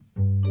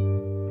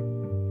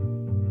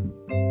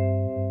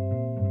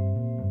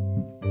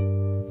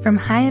From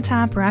high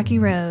atop Rocky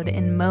Road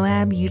in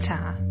Moab,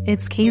 Utah,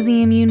 it's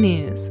KZMU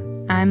News.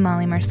 I'm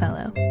Molly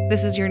Marcello.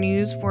 This is your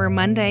news for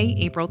Monday,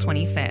 April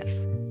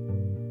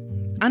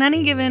 25th. On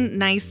any given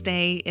nice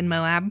day in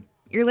Moab,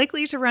 you're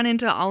likely to run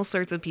into all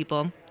sorts of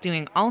people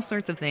doing all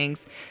sorts of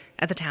things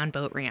at the town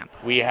boat ramp.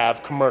 We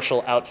have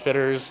commercial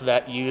outfitters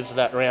that use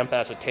that ramp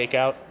as a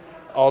takeout,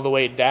 all the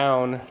way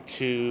down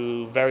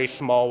to very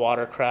small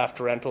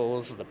watercraft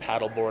rentals, the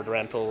paddleboard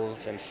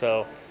rentals, and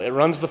so it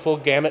runs the full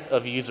gamut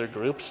of user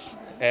groups,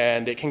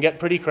 and it can get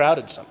pretty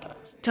crowded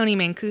sometimes. Tony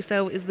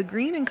Mancuso is the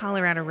Green and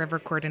Colorado River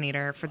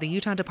Coordinator for the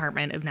Utah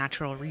Department of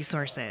Natural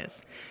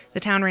Resources. The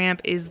town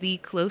ramp is the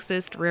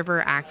closest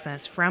river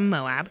access from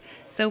Moab,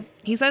 so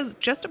he says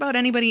just about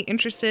anybody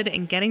interested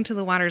in getting to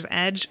the water's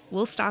edge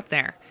will stop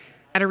there.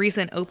 At a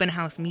recent open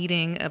house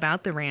meeting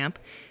about the ramp,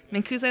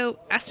 Mancuso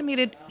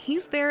estimated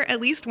he's there at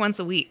least once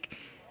a week.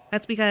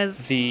 That's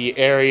because the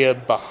area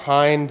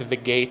behind the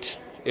gate,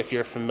 if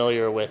you're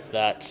familiar with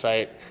that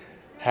site,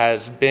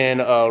 has been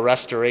a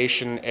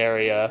restoration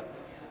area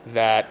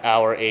that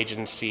our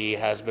agency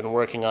has been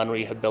working on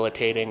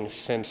rehabilitating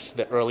since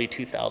the early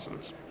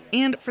 2000s.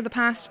 And for the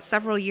past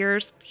several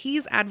years,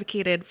 he's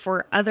advocated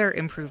for other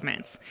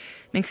improvements.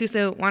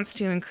 Mancuso wants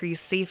to increase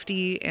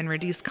safety and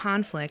reduce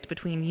conflict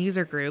between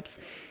user groups.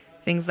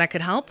 Things that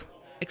could help: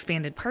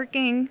 expanded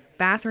parking,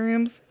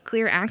 bathrooms,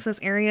 clear access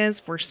areas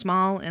for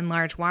small and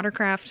large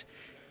watercraft,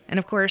 and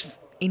of course,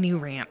 a new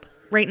ramp.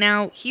 Right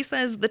now, he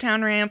says the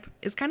town ramp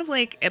is kind of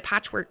like a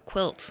patchwork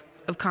quilt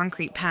of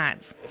concrete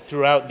pads.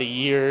 Throughout the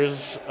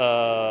years,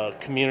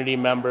 community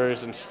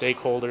members and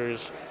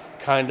stakeholders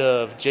kind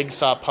of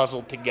jigsaw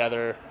puzzled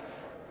together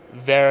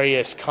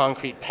various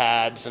concrete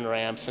pads and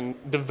ramps and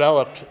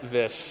developed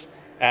this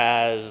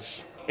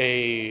as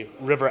a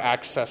river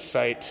access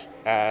site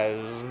as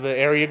the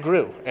area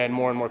grew and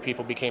more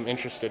people became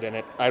interested in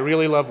it. I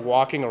really love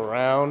walking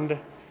around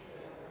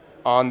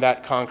on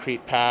that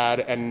concrete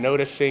pad and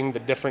noticing the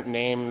different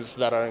names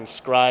that are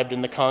inscribed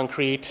in the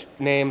concrete.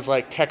 Names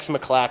like Tex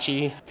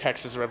McClatchy.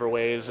 Texas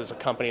Riverways is a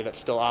company that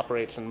still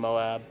operates in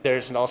Moab.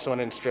 There's also an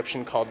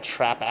inscription called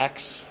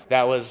Trap-Ax.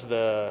 That was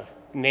the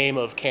name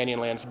of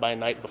Canyonlands by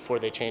Night before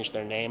they changed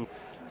their name.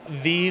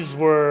 These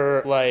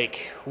were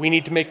like, we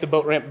need to make the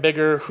boat ramp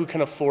bigger. Who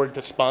can afford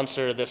to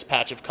sponsor this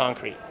patch of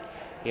concrete?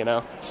 You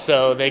know?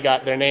 So they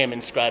got their name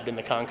inscribed in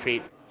the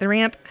concrete. The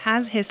ramp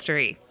has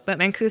history, but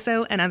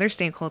Mancuso and other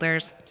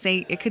stakeholders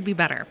say it could be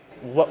better.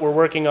 What we're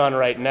working on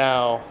right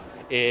now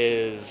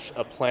is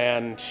a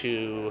plan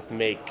to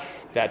make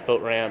that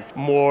boat ramp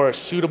more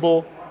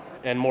suitable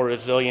and more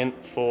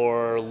resilient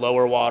for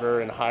lower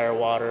water and higher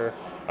water.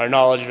 Our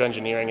knowledge of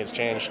engineering has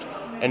changed,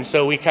 and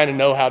so we kind of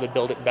know how to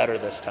build it better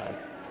this time.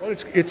 Well,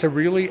 it's a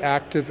really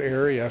active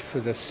area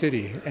for the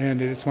city,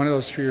 and it's one of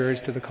those few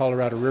areas to the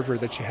Colorado River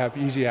that you have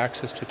easy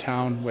access to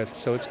town with,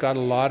 so it's got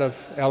a lot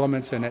of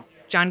elements in it.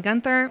 John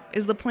Gunther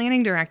is the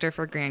planning director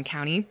for Grand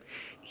County.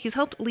 He's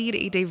helped lead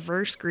a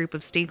diverse group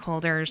of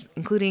stakeholders,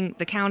 including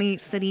the county,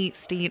 city,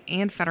 state,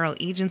 and federal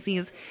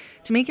agencies,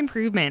 to make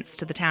improvements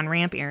to the town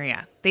ramp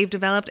area. They've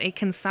developed a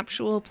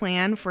conceptual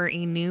plan for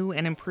a new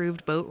and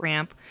improved boat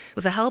ramp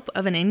with the help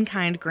of an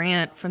in-kind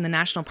grant from the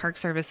National Park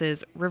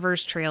Service's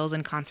Rivers, Trails,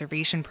 and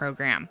Conservation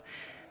Program.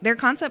 Their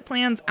concept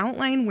plans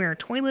outline where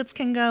toilets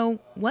can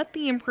go, what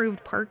the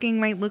improved parking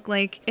might look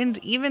like,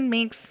 and even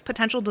makes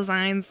potential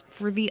designs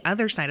for the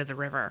other side of the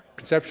river.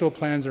 Conceptual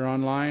plans are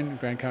online,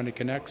 Grand County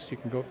Connects.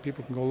 People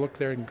can go look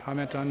there and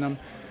comment on them.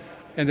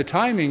 And the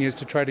timing is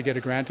to try to get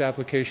a grant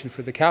application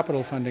for the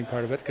capital funding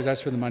part of it, because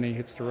that's where the money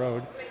hits the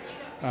road,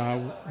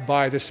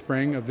 by the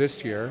spring of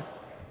this year,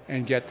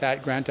 and get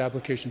that grant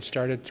application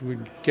started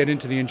to get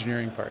into the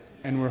engineering part.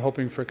 And we're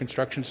hoping for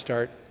construction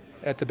start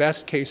at the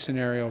best case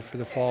scenario for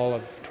the fall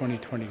of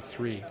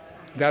 2023.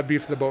 That'd be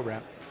for the boat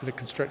ramp, for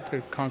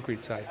the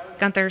concrete side.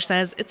 Gunther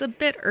says it's a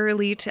bit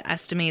early to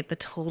estimate the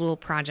total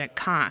project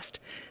cost.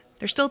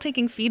 They're still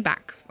taking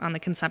feedback on the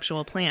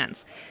conceptual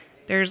plans.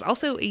 There's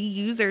also a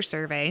user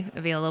survey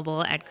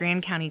available at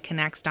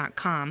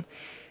grandcountyconnects.com.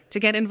 To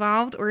get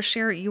involved or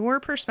share your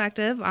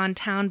perspective on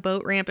town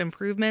boat ramp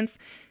improvements,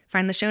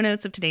 find the show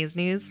notes of today's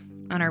news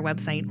on our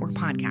website or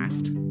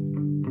podcast.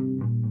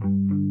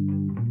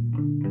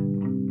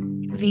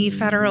 The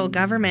federal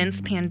government's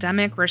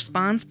pandemic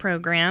response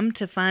program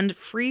to fund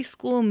free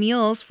school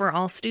meals for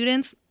all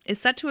students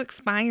is set to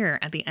expire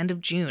at the end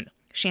of June.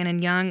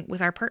 Shannon Young,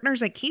 with our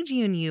partners at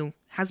KGNU,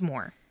 has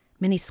more.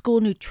 Many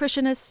school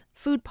nutritionists,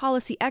 food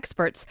policy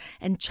experts,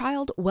 and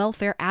child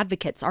welfare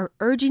advocates are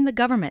urging the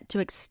government to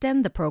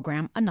extend the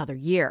program another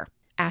year.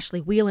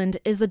 Ashley Wieland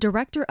is the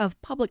director of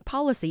public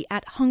policy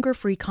at Hunger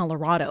Free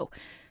Colorado.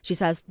 She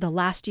says the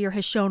last year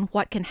has shown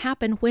what can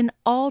happen when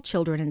all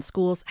children in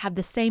schools have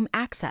the same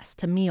access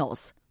to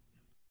meals.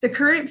 The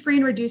current free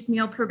and reduced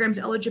meal program's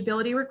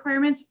eligibility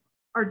requirements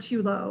are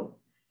too low.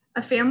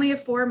 A family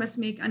of 4 must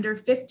make under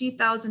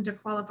 $50,000 to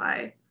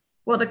qualify,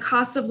 while the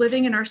costs of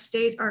living in our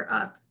state are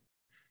up.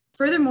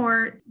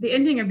 Furthermore, the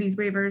ending of these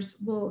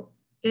waivers will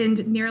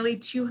end nearly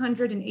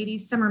 280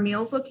 summer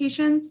meals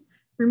locations,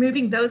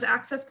 removing those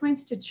access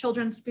points to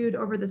children's food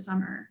over the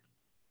summer.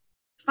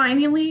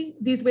 Finally,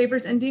 these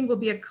waivers ending will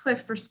be a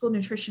cliff for school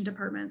nutrition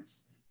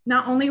departments.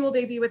 Not only will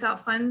they be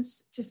without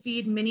funds to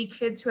feed many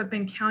kids who have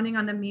been counting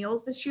on the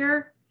meals this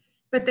year,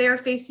 but they are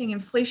facing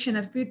inflation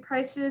of food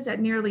prices at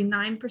nearly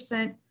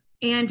 9%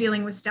 and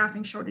dealing with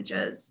staffing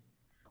shortages.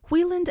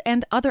 Wheeland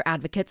and other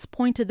advocates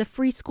point to the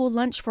Free School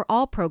Lunch for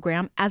All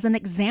program as an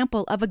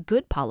example of a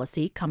good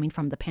policy coming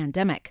from the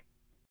pandemic.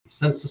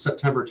 Since the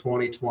September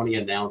 2020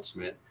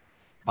 announcement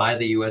by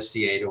the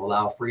USDA to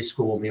allow free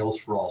school meals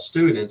for all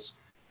students,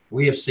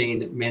 we have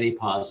seen many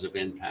positive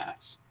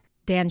impacts.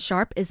 Dan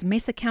Sharp is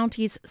Mesa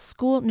County's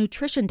school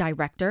nutrition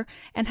director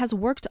and has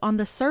worked on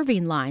the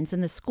serving lines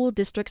in the school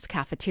district's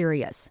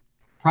cafeterias.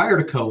 Prior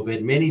to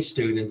COVID, many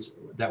students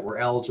that were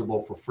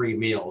eligible for free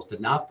meals did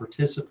not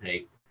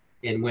participate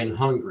in When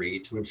Hungry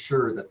to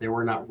ensure that they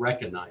were not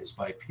recognized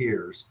by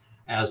peers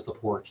as the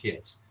poor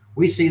kids.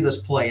 We see this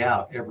play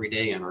out every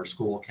day in our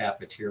school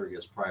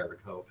cafeterias prior to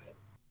COVID.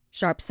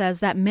 Sharp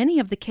says that many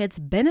of the kids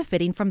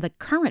benefiting from the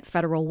current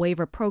federal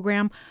waiver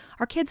program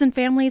are kids and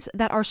families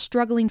that are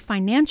struggling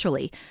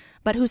financially,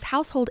 but whose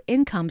household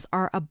incomes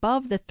are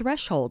above the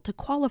threshold to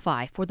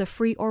qualify for the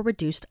free or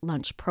reduced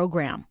lunch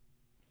program.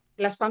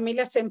 Las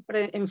familias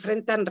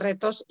enfrentan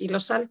retos y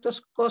los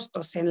altos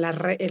costos en la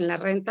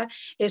renta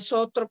es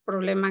otro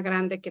problema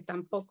grande que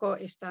tampoco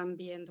están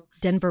viendo.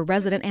 Denver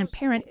resident and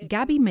parent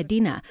Gabby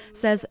Medina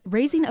says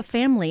raising a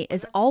family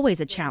is always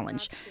a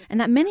challenge and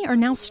that many are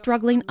now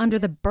struggling under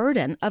the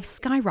burden of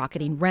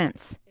skyrocketing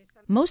rents.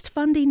 Most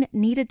funding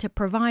needed to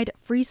provide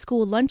free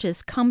school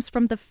lunches comes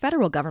from the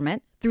federal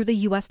government through the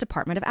U.S.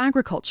 Department of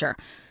Agriculture,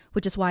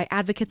 which is why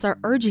advocates are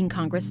urging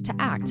Congress to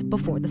act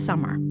before the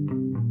summer.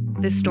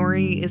 This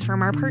story is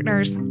from our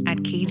partners at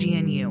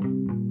KGNU.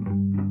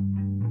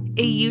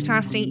 A Utah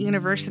State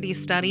University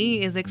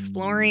study is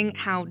exploring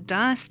how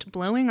dust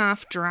blowing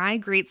off dry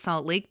Great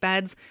Salt Lake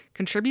beds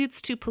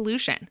contributes to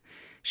pollution.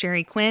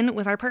 Sherry Quinn,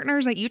 with our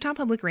partners at Utah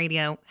Public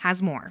Radio,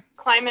 has more.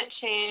 Climate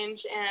change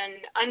and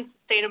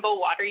unsustainable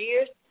water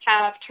use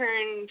have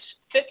turned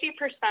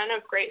 50%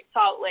 of Great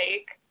Salt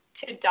Lake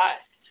to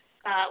dust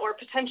or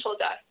potential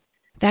dust.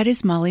 That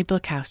is Molly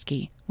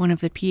Blakowski, one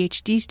of the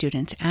PhD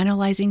students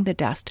analyzing the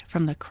dust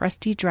from the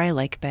crusty dry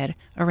lake bed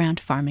around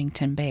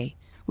Farmington Bay,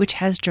 which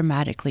has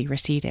dramatically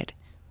receded.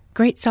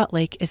 Great Salt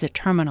Lake is a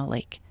terminal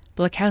lake.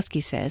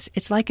 Blakowski says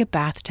it's like a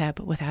bathtub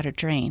without a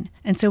drain,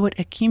 and so it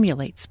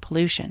accumulates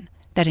pollution.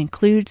 That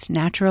includes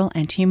natural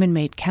and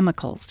human-made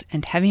chemicals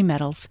and heavy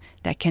metals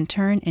that can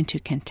turn into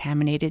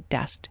contaminated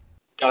dust.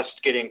 Dust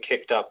getting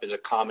kicked up is a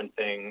common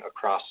thing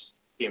across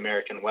the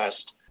American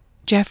West.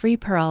 Jeffrey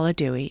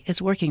Perala-Dewey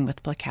is working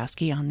with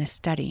Blakowski on this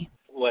study.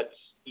 What's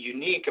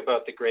unique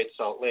about the Great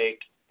Salt Lake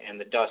and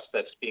the dust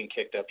that's being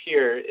kicked up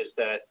here is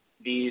that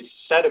these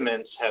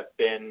sediments have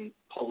been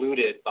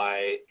polluted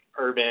by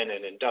urban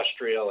and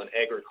industrial and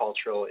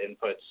agricultural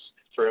inputs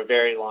for a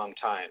very long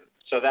time.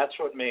 So that's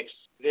what makes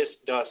this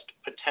dust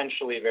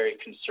potentially very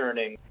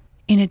concerning.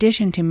 In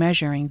addition to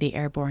measuring the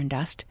airborne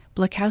dust,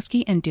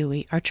 Blakowski and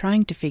Dewey are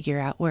trying to figure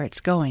out where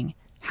it's going,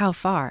 how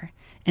far,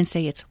 and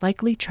say it's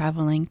likely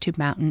traveling to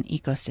mountain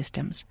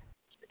ecosystems.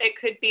 It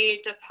could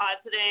be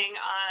depositing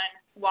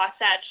on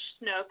Wasatch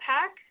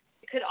snowpack.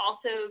 It could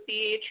also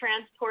be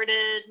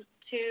transported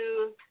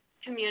to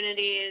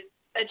communities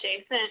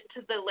adjacent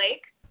to the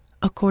lake.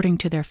 According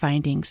to their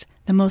findings,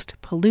 the most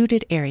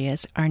polluted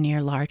areas are near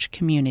large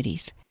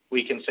communities.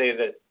 We can say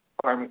that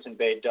Farmington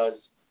Bay does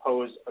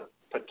pose a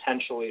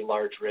potentially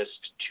large risk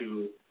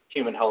to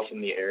human health in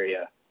the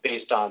area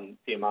based on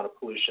the amount of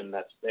pollution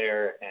that's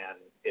there and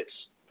its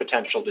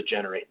potential to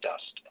generate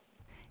dust.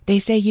 They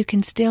say you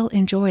can still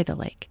enjoy the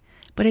lake,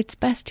 but it's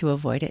best to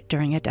avoid it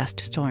during a dust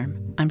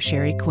storm. I'm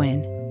Sherry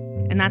Quinn.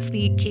 And that's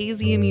the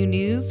KZMU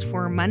News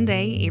for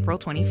Monday, April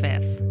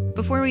 25th.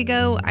 Before we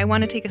go, I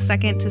want to take a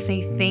second to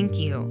say thank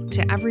you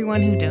to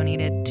everyone who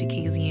donated to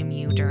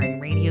KZMU during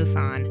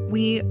Radiothon.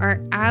 We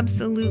are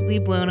absolutely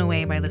blown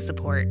away by the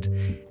support.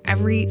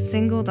 Every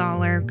single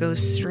dollar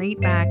goes straight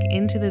back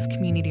into this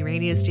community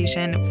radio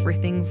station for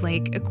things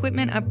like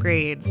equipment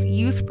upgrades,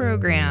 youth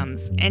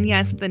programs, and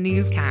yes, the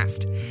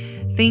newscast.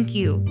 Thank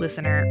you,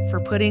 listener, for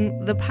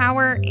putting the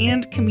power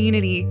and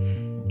community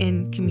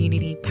in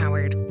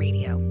community-powered radio.